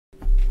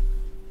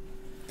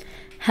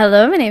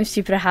Hello, my name is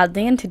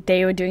Jupi, and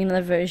today we're doing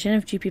another version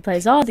of Jupi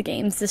Plays All the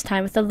Games, this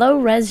time with the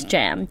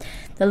LowRezJam.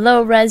 The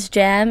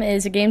LowRezJam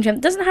is a game jam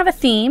that doesn't have a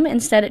theme.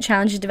 Instead, it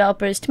challenges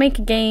developers to make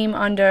a game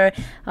under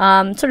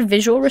sort of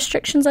visual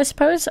restrictions, I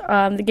suppose.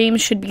 The game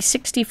should be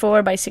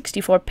 64 by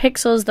 64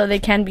 pixels, though they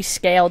can be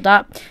scaled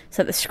up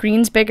so that the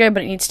screen's bigger,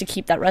 but it needs to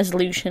keep that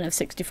resolution of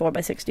 64 by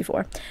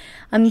 64.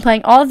 I'm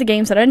playing all of the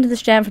games that are into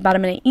this jam for about a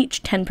minute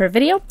each, 10 per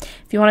video.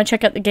 If you want to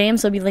check out the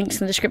games, there'll be links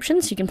in the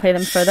description so you can play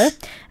them further.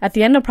 At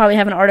the end, I'll probably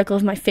have an article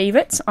of my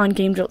favorites on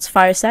Game Jolt's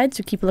Fireside,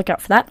 so keep a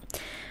lookout for that.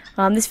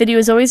 This video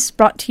is always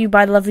brought to you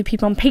by the lovely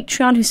people on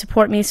Patreon who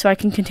support me so I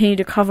can continue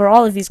to cover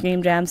all of these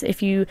game jams.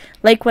 If you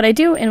like what I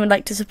do and would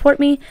like to support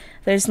me,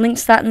 there's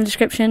links to that in the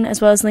description,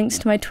 as well as links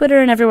to my Twitter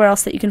and everywhere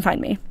else that you can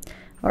find me.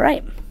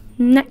 Alright,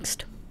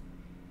 next.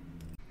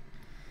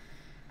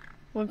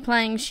 We're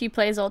playing She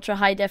Plays Ultra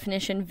High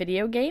Definition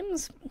video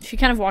games. She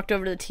kind of walked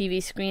over to the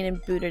TV screen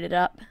and booted it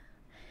up.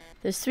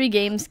 There's 3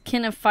 games: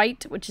 Kin of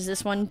Fight, which is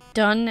this one,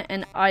 Dun,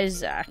 and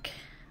Isaac.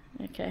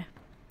 Okay.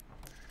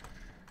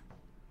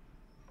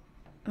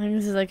 I think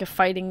this is like a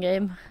fighting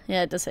game.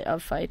 Yeah, it does say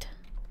of fight.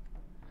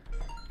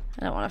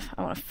 I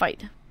wanna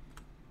fight.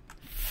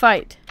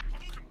 Fight.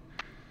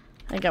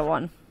 I got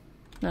one.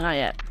 No, not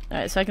yet.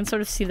 Alright, so I can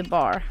sort of see the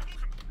bar.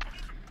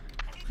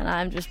 And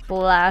I'm just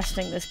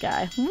blasting this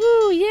guy.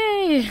 Woo,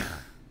 yay!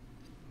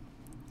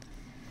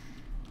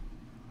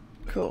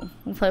 Cool.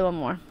 We'll play one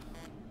more.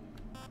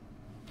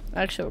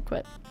 Actually, we'll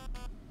quit.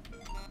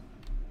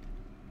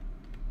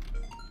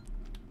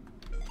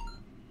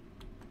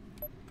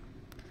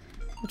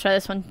 We'll try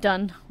this one.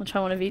 Done. We'll try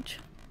one of each.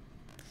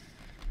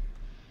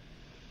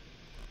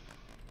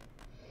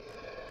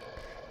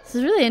 This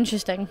is really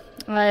interesting.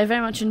 I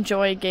very much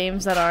enjoy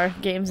games that are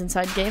games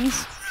inside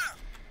games.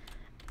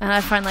 And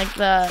I find like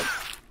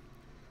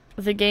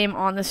the game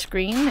on the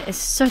screen is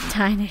so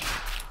tiny.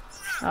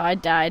 Oh, I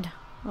died.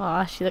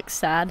 Aw, she looks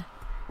sad.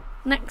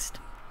 Next.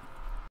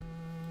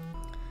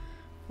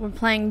 We're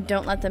playing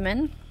Don't Let Them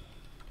In.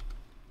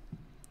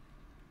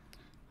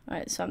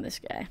 Alright, so I'm this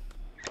guy.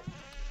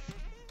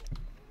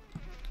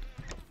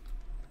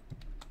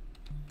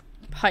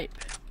 Pipe.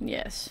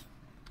 Yes.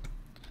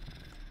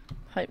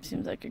 Pipe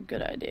seems like a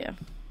good idea.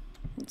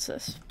 What's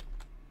this?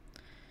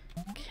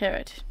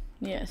 Carrot.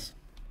 Yes.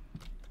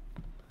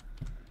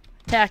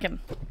 Attack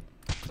him.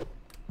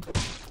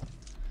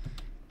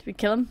 Did we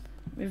kill him?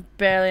 We have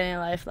barely any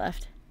life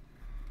left.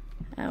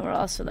 And we're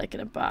also like in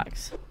a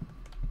box.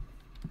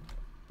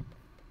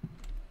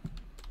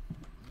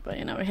 But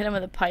you know, we hit him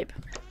with a pipe.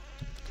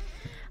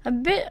 A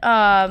bit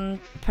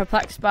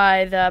perplexed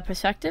by the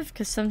perspective,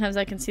 because sometimes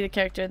I can see the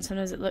character and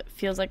sometimes it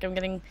feels like I'm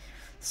getting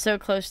so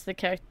close to the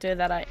character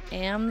that I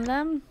am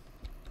them.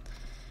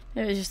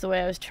 It was just the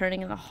way I was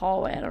turning in the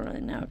hallway. I don't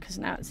really know, because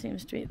now it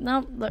seems to be...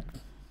 No, look.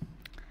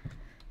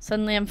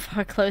 Suddenly I'm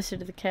far closer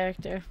to the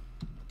character.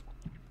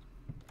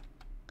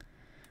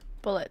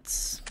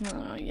 Bullets. I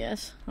don't know,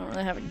 yes. I don't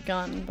really have a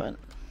gun, but...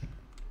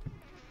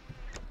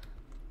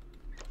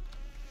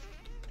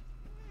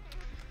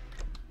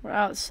 We're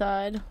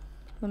outside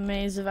the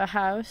maze of a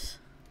house.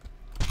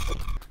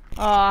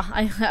 Aw,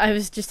 I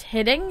was just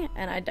hitting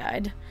and I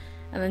died.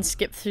 And then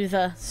skipped through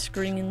the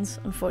screens,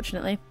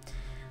 unfortunately.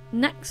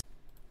 Next.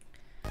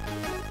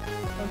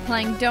 We're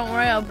playing Don't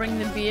Worry, I'll Bring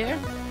the Beer.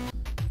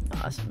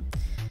 Awesome.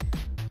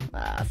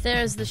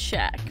 There's the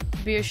shack.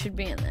 Beer should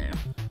be in there.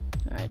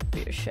 Alright,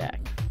 beer shack.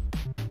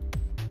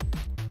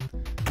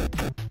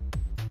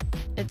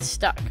 It's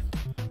stuck.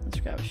 Let's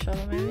grab a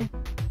shovel maybe.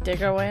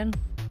 Dig our way in.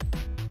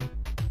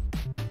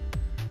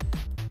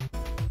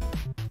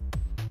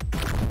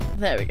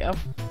 There we go.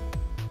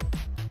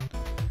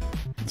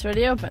 It's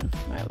already open.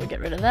 Alright, we'll get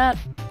rid of that.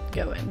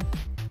 Go in.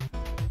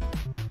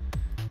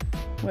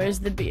 Where's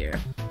the beer?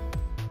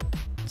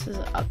 This is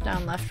up,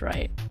 down, left,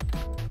 right.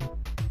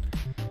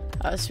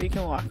 Oh, so we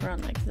can walk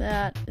around like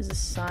that. Is a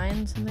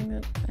sign something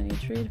that I need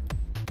to read?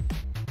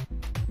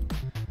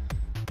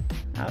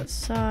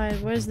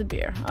 Outside. Where's the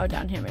beer? Oh,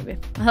 down here maybe.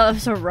 I thought it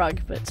was a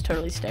rug, but it's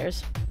totally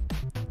stairs.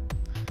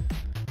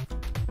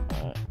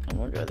 And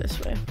we'll go this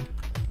way.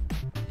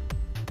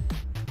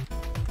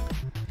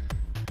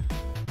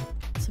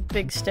 It's a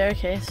big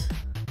staircase.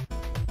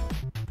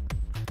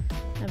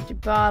 Empty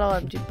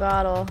bottle,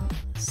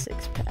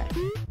 6-pack.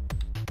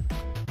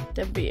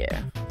 The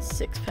beer.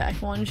 6-pack.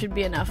 One should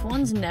be enough.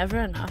 One's never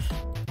enough.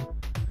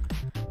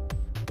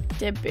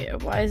 The beer.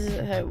 Why is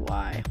it? Hey,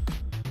 why?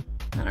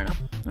 I don't know.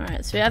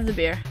 Alright, so we have the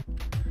beer.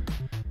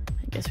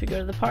 I guess we go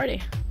to the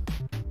party.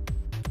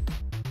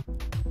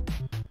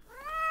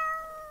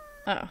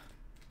 Oh.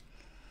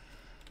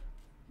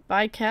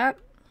 Bye, cat.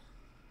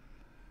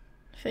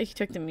 I feel like you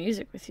took the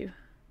music with you.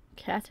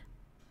 Cat.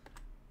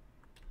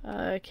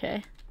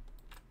 Okay.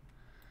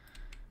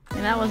 I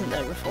mean, that wasn't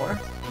there before,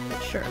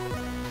 but sure.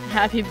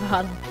 Happy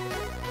bottle.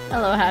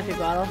 Hello, happy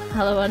bottle.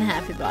 Hello,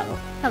 unhappy bottle.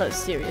 Hello,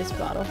 serious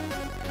bottle.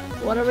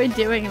 What are we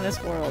doing in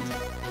this world?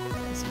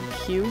 Some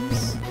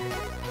cubes?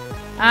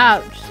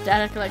 Ouch!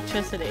 Static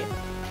electricity.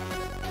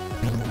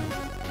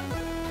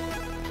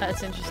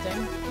 That's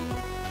interesting.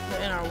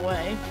 They're in our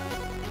way.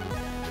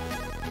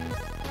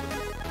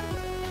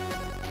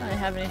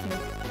 have anything?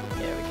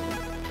 Here we go.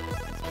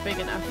 It's big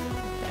enough.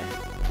 Okay.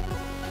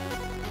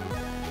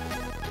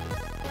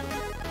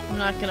 I'm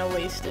not gonna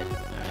waste it.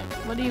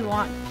 Alright. What do you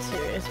want,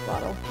 serious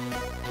bottle?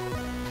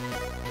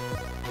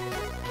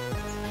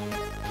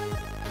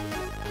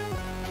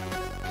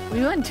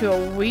 We went to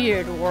a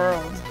weird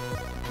world.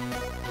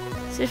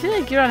 So I feel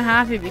like you're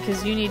unhappy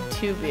because you need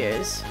 2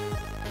 beers.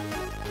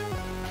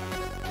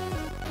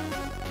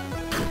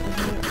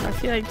 I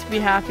feel like to be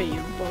happy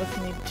you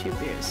both need 2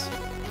 beers.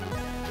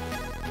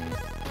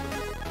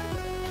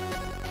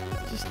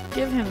 Just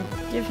give him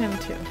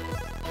 2.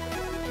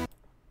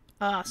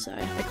 Oh,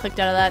 sorry. I clicked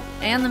out of that.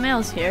 And the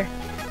mail's here.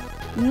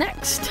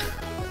 Next!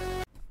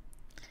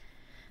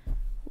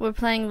 We're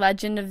playing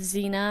Legend of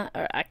Xena,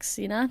 or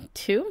Xena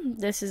 2.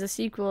 This is a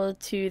sequel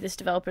to this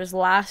developer's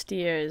last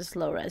year's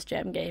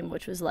LowRezJam game,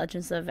 which was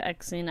Legends of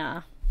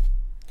Xena.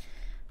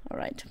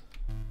 Alright.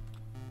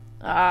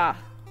 Ah,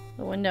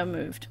 the window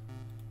moved.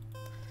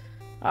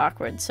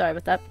 Awkward, sorry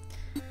about that.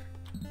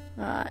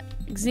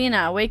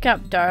 Xena, wake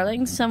up,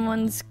 darling.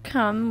 Someone's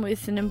come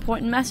with an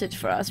important message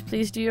for us.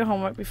 Please do your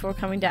homework before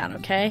coming down,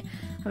 okay?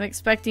 I'm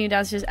expecting you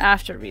downstairs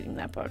after reading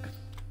that book.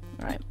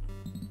 Alright.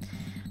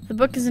 The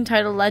book is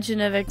entitled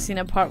Legend of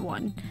Xena Part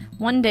 1.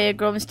 One day, a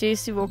girl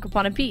mysteriously woke up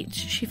on a beach.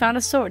 She found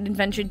a sword and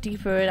ventured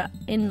deeper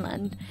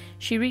inland.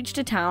 She reached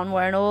a town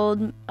where an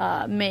old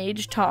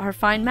mage taught her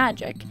fine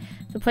magic.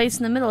 The place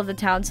in the middle of the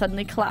town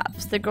suddenly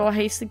collapsed. The girl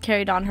hastily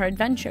carried on her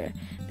adventure.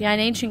 Behind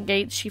ancient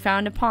gates, she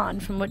found a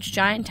pond from which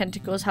giant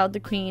tentacles held the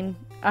queen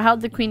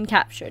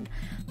captured.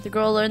 The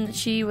girl learned that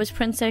she was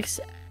Princess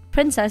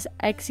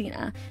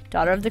Xena,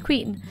 daughter of the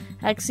queen.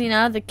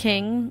 Xena, the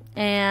king,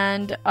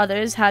 and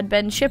others had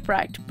been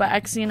shipwrecked, but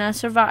Xena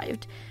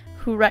survived.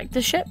 Who wrecked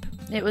the ship?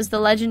 It was the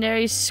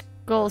legendary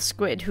Skull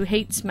Squid, who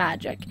hates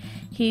magic.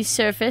 He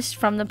surfaced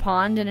from the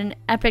pond and an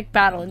epic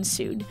battle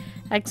ensued.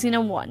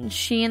 Xena won.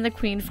 She and the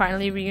queen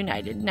finally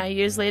reunited. Now,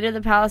 years later, the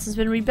palace has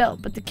been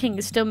rebuilt, but the king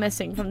is still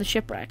missing from the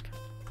shipwreck.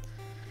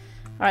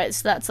 Alright,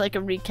 so that's like a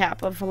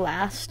recap of the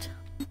last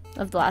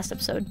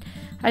episode.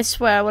 I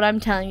swear what I'm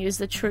telling you is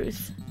the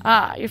truth.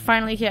 Ah, you're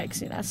finally here,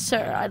 Xena.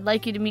 Sir, I'd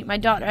like you to meet my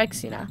daughter,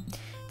 Xena.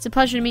 It's a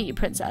pleasure to meet you,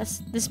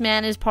 Princess. This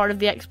man is part of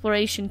the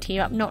exploration team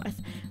up north.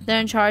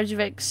 They're in charge of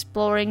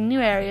exploring new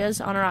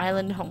areas on our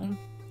island home.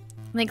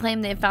 They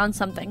claim they've found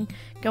something.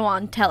 Go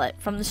on, tell it,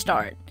 from the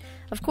start.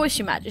 Of course,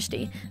 Your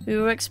Majesty. We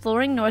were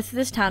exploring north of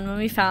this town when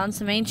we found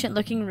some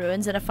ancient-looking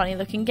ruins and a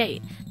funny-looking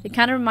gate. They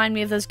kind of remind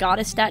me of those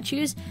goddess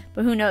statues,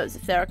 but who knows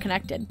if they're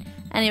connected.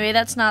 Anyway,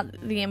 that's not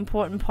the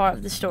important part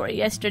of the story.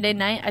 Yesterday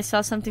night, I saw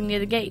something near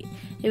the gate.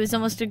 It was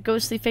almost a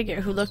ghostly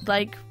figure who looked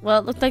like, well,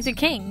 it looked like the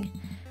king.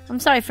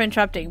 I'm sorry for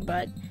interrupting,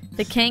 but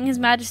the king, His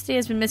Majesty,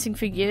 has been missing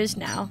for years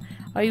now.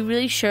 Are you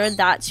really sure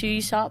that's who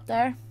you saw up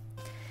there?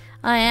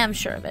 I am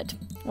sure of it.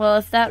 Well,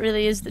 if that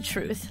really is the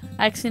truth,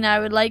 Xena, I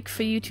would like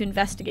for you to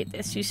investigate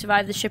this. You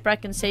survived the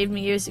shipwreck and saved me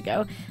years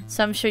ago,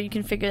 so I'm sure you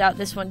can figure out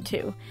this one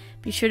too.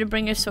 Be sure to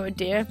bring your sword,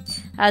 dear.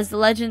 As the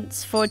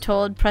legends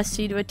foretold, press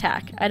C to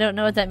attack. I don't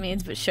know what that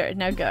means, but sure.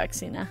 Now go,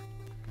 Xena.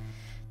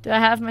 Do I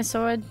have my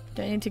sword?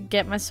 Do I need to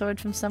get my sword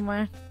from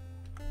somewhere?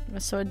 My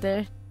sword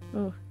there?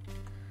 Ooh.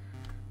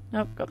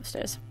 Nope, go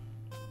upstairs.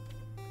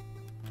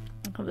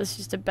 Oh, this is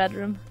just a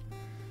bedroom.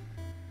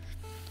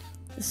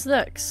 This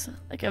looks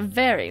like a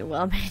very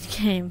well-made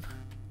game.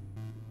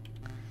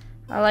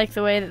 I like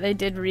the way that they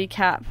did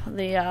recap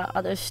the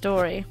other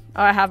story.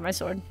 Oh, I have my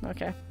sword.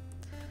 Okay.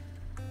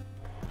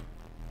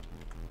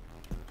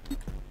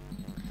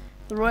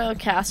 The Royal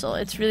Castle.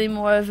 It's really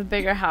more of a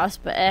bigger house,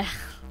 but eh.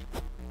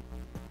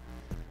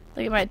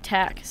 Look at my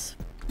attacks.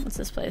 What's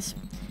this place?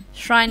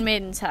 Shrine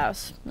Maiden's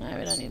house. No,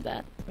 we don't need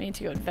that. We need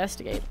to go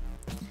investigate.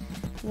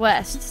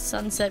 West,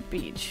 Sunset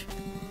Beach.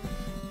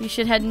 You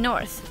should head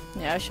north.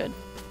 Yeah, I should.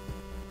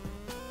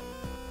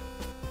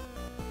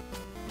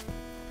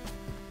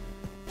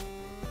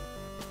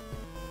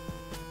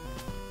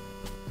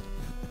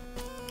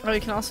 Oh, you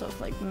can also,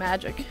 like,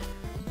 magic.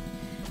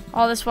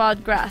 All this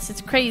wild grass. It's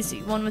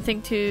crazy. One would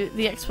think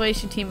the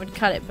exploration team would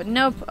cut it, but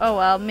nope. Oh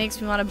well, makes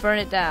me want to burn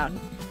it down.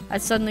 I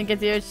suddenly get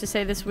the urge to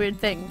say this weird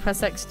thing.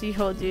 Press X to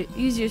hold you.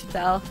 Use your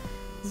spell.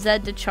 Z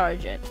to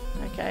charge it.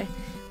 Okay.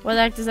 What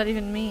the heck does that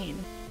even mean?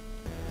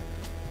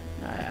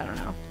 I don't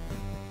know.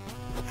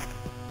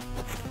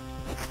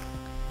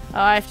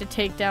 Oh, I have to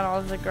take down all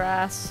of the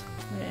grass.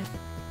 Okay.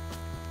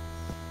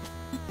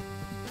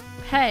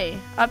 Hey,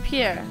 up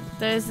here.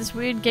 There's this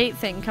weird gate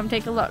thing. Come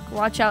take a look.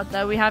 Watch out,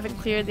 though. We haven't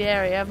cleared the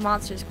area of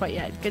monsters quite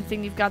yet. Good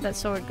thing you've got that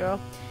sword, girl.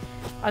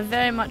 I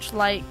very much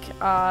like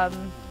the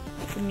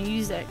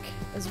music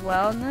as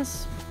well in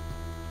this.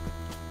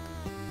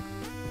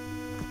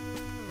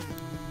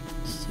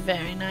 It's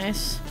very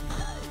nice.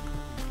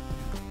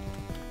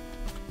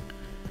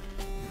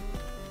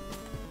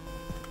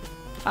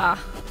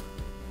 Ah.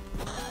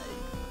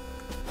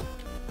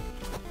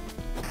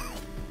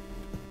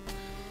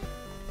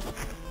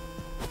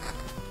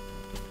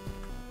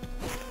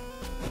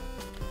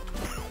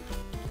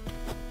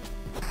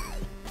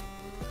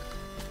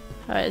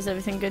 Alright, is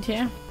everything good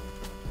here?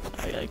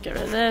 I gotta get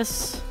rid of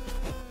this.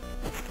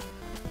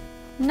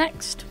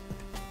 Next.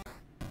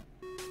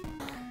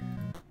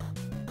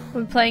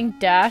 We're playing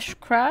Dash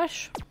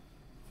Crash.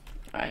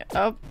 Alright,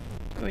 oh,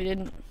 we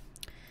didn't.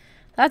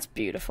 That's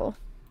beautiful.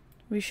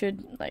 We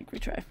should, like,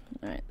 retry.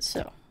 Alright,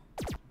 so.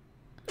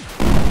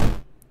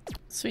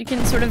 So we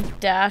can sort of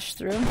dash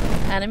through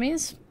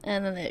enemies,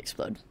 and then they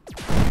explode.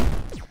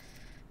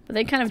 But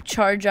they kind of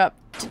charge up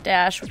to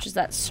dash, which is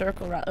that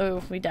circle around.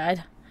 Oh, we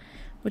died.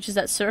 Which is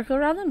that circle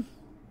around them.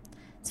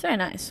 It's very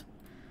nice.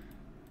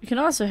 You can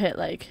also hit,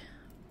 like,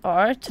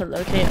 R to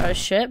locate our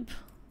ship,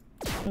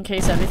 in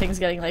case everything's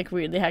getting, like,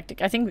 weirdly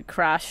hectic. I think we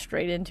crashed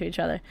straight into each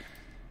other.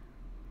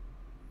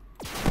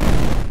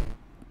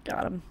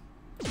 Got him.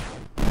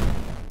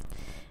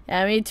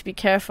 Yeah, we need to be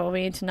careful.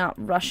 We need to not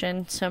rush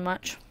in so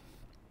much.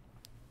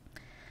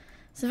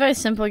 It's a very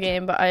simple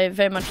game, but I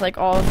very much like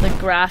all of the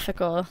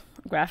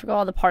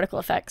all the particle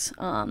effects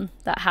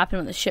that happen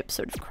when the ships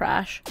sort of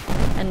crash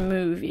and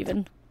move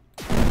even.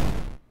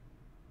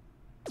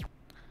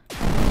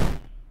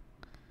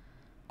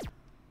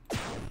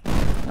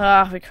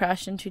 Ah, we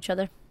crashed into each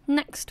other.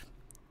 Next.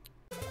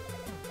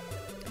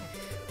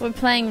 We're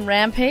playing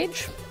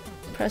Rampage.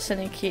 Press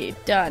any key.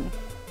 Done.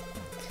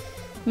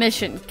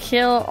 Mission.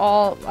 Kill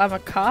all... I'm a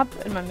cop,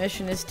 and my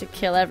mission is to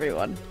kill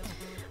everyone.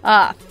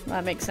 Ah,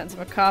 that makes sense.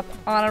 I'm a cop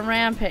on a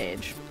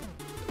rampage.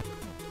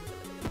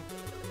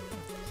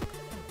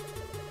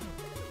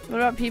 What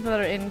about people that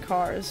are in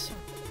cars?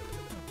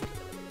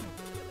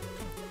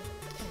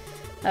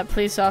 That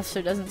police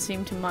officer doesn't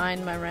seem to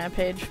mind my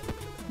rampage.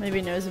 Maybe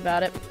he knows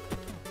about it.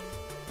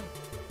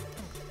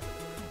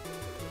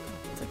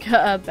 It's like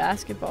a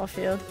basketball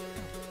field.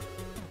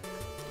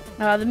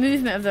 The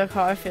movement of the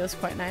car feels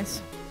quite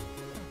nice.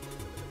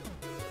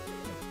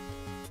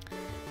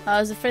 I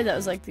was afraid that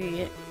was like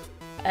the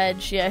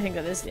edge. Yeah, I think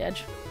that is the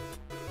edge.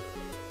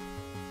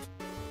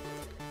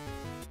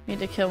 Need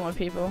to kill more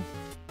people.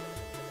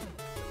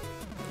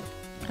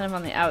 Kind of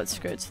on the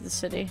outskirts of the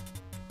city.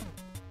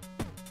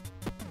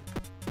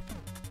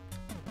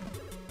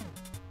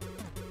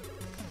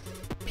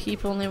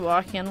 People only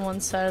walking on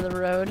one side of the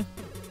road.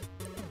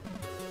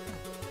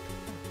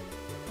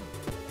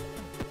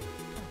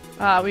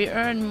 We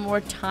earn more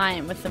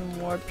time with the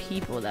more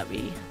people that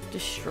we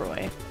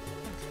destroy.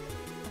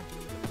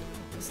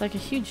 It's like a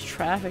huge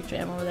traffic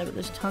jam over there, but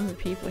there's tons of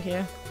people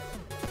here.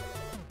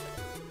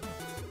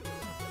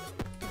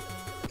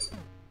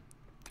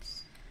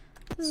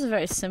 This is a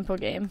very simple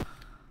game,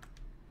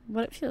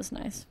 but it feels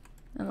nice.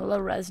 And the low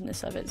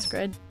resness of it is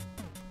good.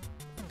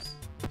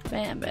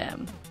 Bam,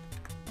 bam.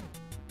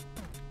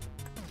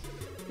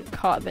 Get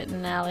caught a bit in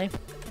an alley.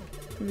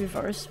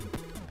 Reverse.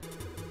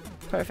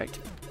 Perfect.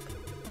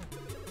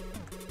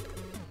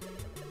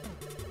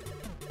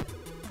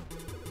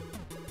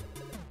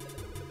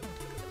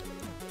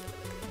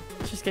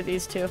 Let's just get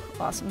these two.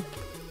 Awesome.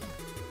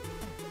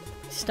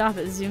 Stop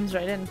it, zooms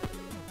right in.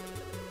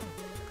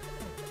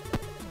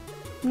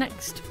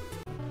 Next.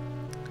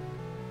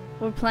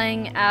 We're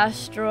playing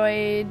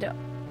Asteroid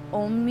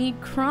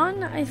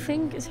Omicron, I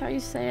think is how you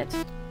say it.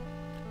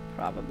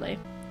 Probably.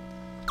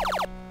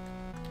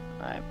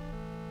 Alright.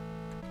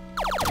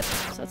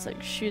 So that's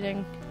like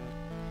shooting.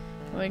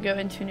 When we go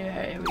into a new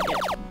area, we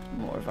get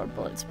more of our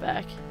bullets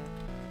back.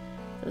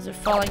 Those are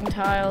falling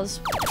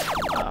tiles.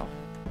 Oh.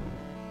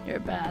 You're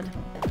bad.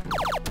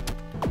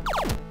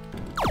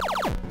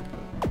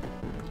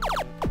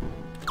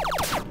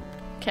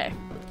 Okay.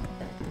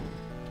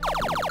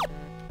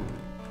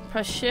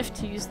 Press shift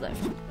to use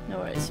lift. No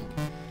worries.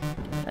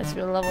 Let's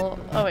go to level...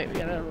 Oh wait, we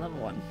gotta go to level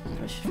 1.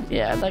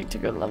 Yeah, I'd like to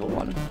go to level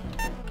 1.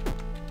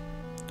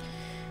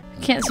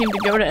 I can't seem to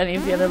go to any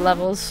of the other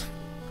levels.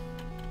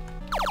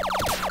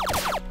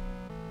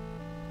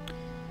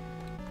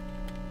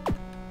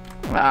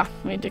 Ah,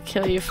 we need to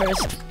kill you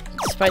first,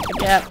 despite the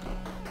gap.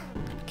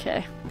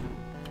 Okay.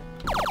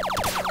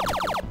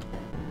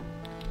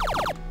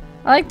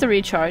 I like the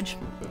recharge.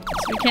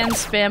 So we can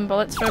spam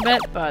bullets for a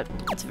bit, but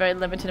it's a very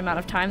limited amount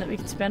of time that we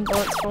can spend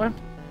bullets for.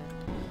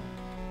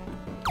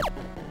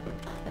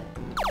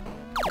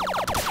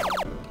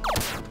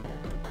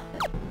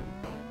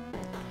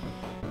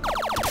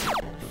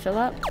 Fill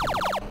up.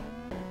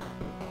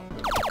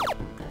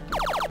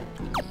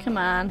 Come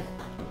on.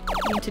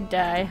 You need to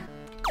die.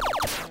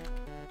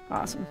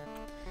 Awesome.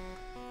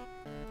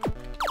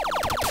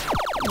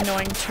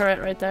 Annoying turret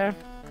right there.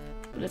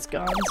 But it's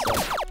gone, so...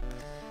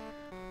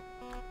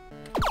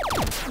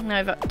 Now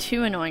I've got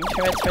 2 annoying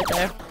turrets right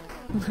there.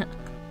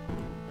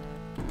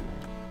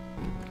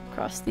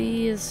 Across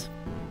these.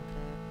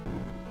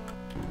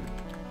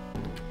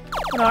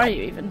 What are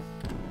you even?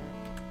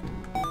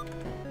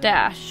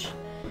 Dash.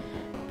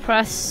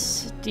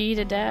 Press D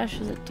to dash.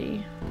 Is it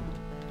D?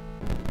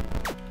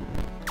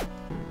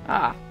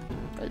 Ah,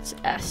 but it's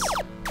S.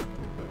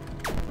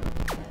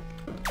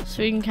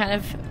 So we can kind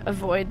of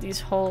avoid these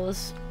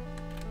holes.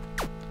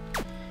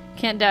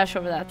 Can't dash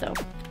over that though.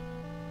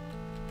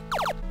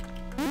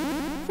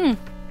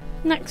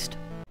 Next.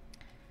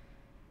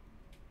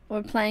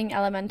 We're playing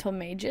Elemental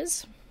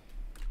Mages.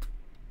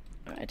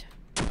 Alright.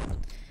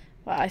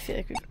 Wow, I feel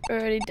like we've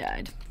already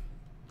died.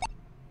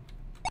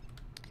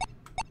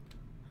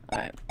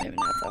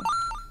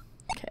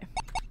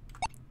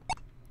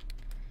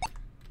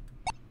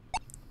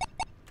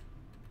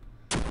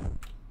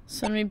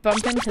 So when we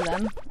bump into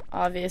them,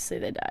 obviously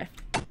they die.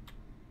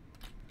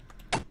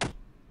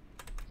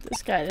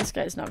 This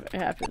guy's not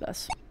very happy with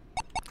us.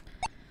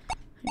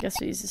 I guess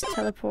we use this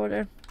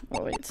teleporter.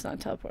 Oh wait, it's not a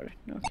teleporter.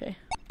 Okay.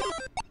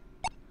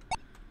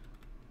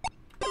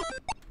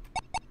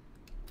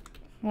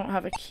 I don't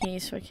have a key,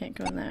 so I can't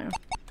go in there.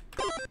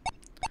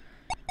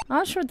 I'm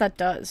not sure what that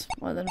does,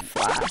 other than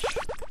flash.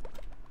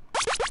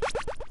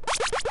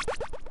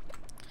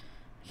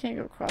 I can't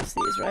go across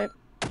these, right?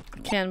 I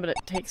can, but it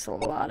takes a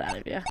lot out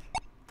of you.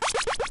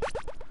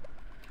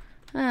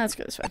 Let's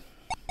go this way.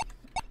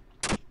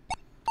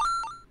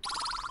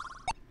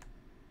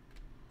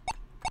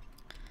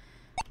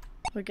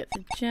 We'll get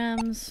the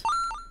gems.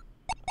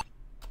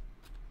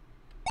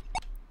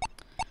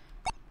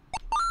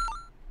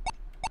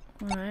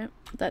 Alright,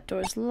 that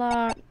door's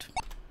locked.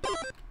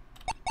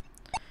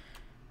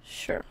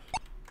 Sure.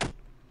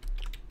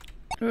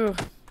 Ooh.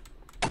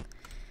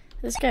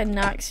 This guy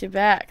knocks you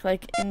back,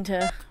 like,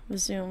 into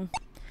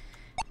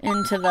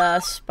the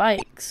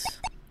spikes.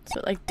 So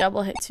it, like,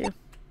 double hits you.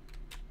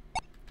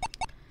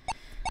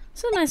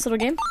 It's a nice little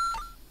game.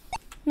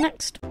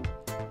 Next.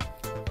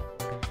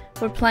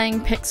 We're playing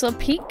Pixel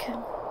Peak. 3,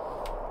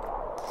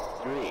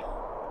 2, 1.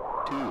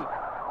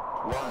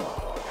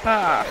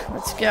 Ah,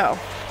 let's go.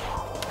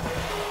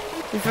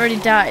 We've already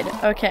died.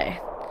 Okay.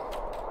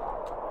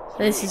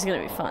 This is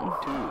gonna be fun. 2,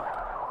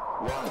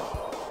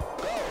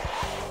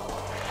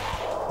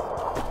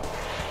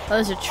 1.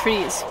 Those are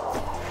trees.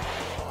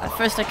 At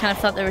first I kind of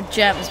thought they were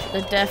gems, but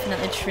they're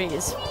definitely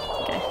trees.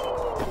 Okay.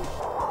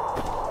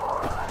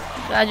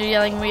 Glad you're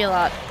yelling me a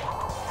lot.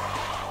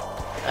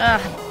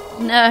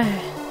 No.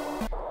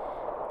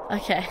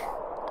 Okay.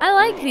 I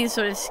like these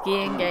sort of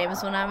skiing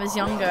games. When I was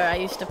younger, I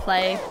used to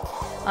play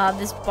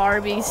this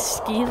Barbie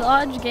Ski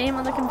Lodge game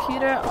on the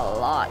computer a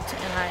lot,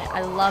 and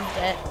I loved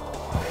it.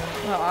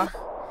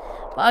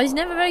 But I was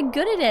never very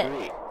good at it,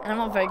 and I'm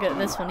not very good at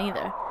this one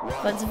either.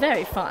 But it's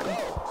very fun.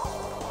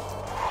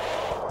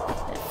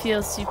 It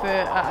feels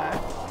super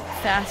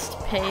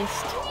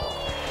fast-paced.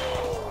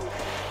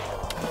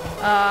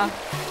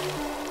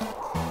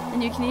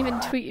 And you can even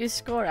tweet your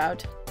score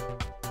out.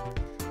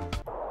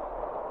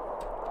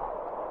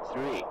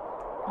 3.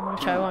 I'm gonna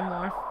try one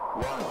more.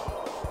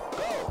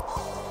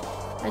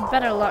 I had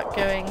better luck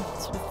going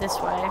sort of this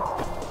way.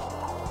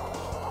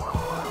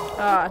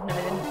 No, I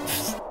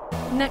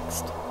didn't.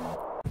 Next.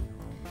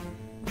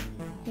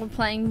 We're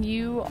playing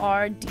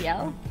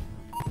URDL.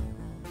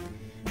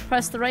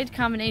 Press the right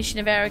combination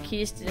of arrow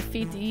keys to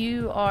defeat the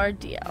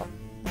URDL.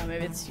 Oh,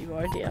 maybe it's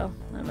URDL.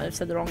 I might have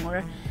said the wrong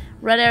order.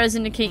 Red arrows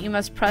indicate you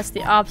must press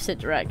the opposite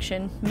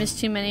direction. Miss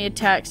too many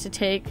attacks to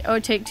take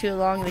too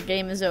long, the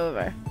game is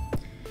over.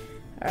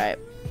 Alright.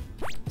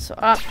 So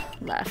up,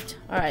 left.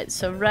 Alright,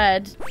 so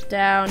red,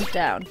 down,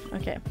 down.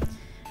 Okay.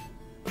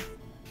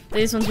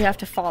 These ones we have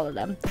to follow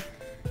them.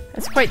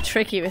 It's quite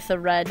tricky with the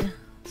red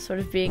sort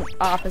of being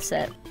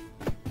opposite.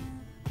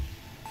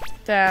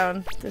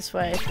 Down, this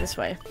way, this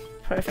way.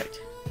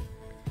 Perfect.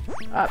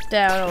 Up,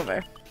 down,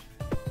 over.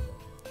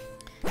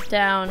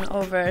 Down,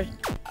 over.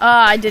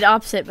 I did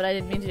opposite, but I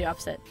didn't mean to do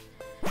opposite.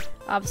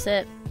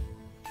 Opposite.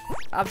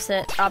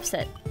 Opposite,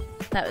 opposite.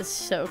 That was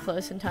so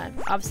close in time.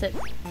 Opposite.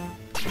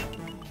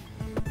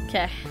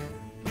 Okay.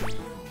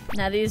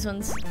 Now these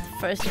ones, the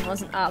first one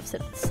wasn't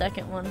opposite, the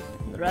second one,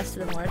 the rest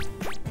of them were.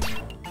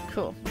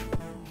 Cool.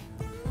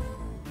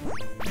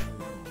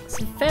 It's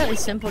a fairly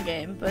simple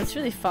game, but it's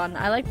really fun.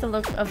 I like the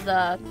look of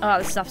the... Oh,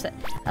 this is opposite.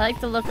 I like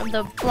the look of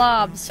the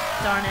blobs.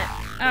 Darn it.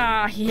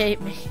 He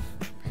ate me.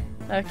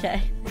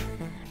 Okay.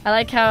 I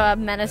like how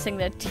menacing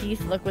their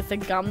teeth look with the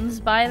gums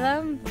by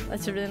them.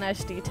 That's a really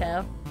nice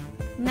detail.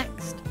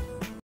 Next.